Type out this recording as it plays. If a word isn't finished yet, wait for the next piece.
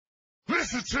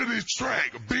Listen to this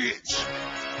track, bitch.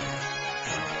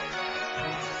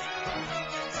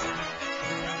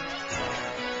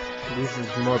 This is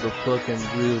motherfucking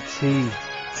real T.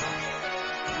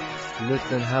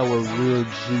 Listen how a real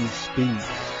G speaks.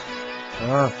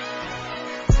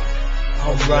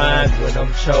 I'm riding when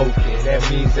I'm choking, that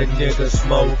means a nigga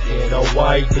smoking. A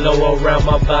white glow around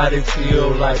my body, feel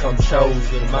like I'm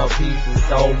chosen. My piece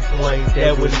is on point,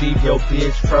 that would leave your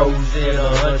bitch frozen.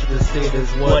 100%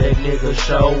 is what a nigga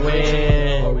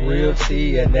showing. A real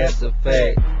T, and that's a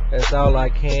fact. That's all I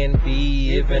can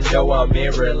be, even though I'm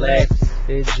in relax.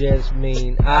 It just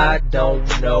mean I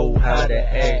don't know how to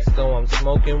act. So I'm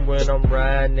smoking when I'm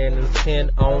riding, and it's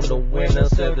 10 on the winner,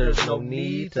 so there's no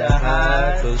need to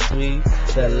hide. The sweet,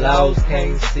 the laws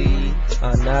can't see.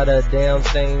 I'm not a damn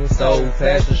thing, so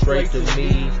pass it straight to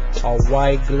me. A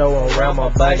white glow around my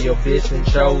body, your bitch and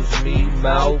chose me.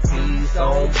 Mouthpiece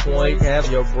on point, have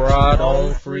your broad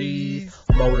on freeze.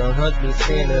 More than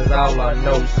 100% is all I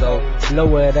know, so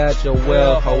blow it out your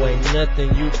well, ho. Ain't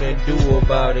nothing you can do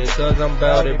about it, cause I'm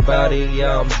bout it,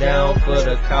 yeah, I'm down for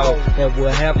the call. That will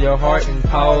have your heart in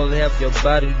pause, have your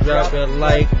body dropping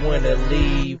like when it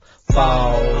leave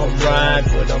fall. I'm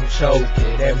riding when I'm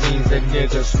choking, that means a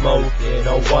nigga smoking.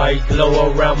 A white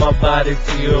glow around my body,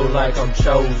 feel like I'm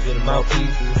chosen. My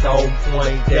piece is on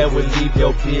point, that would leave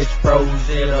your bitch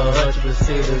frozen.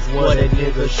 100% is what a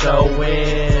nigga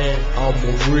showing. I'm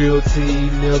a real T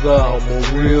nigga, I'm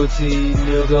a real T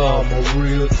nigga, I'm a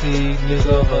real T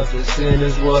nigga. 100%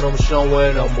 is what I'm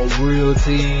showing. I'm a real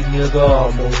T nigga,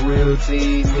 I'm a real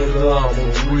T nigga, I'm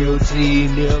a real T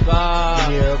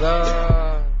nigga.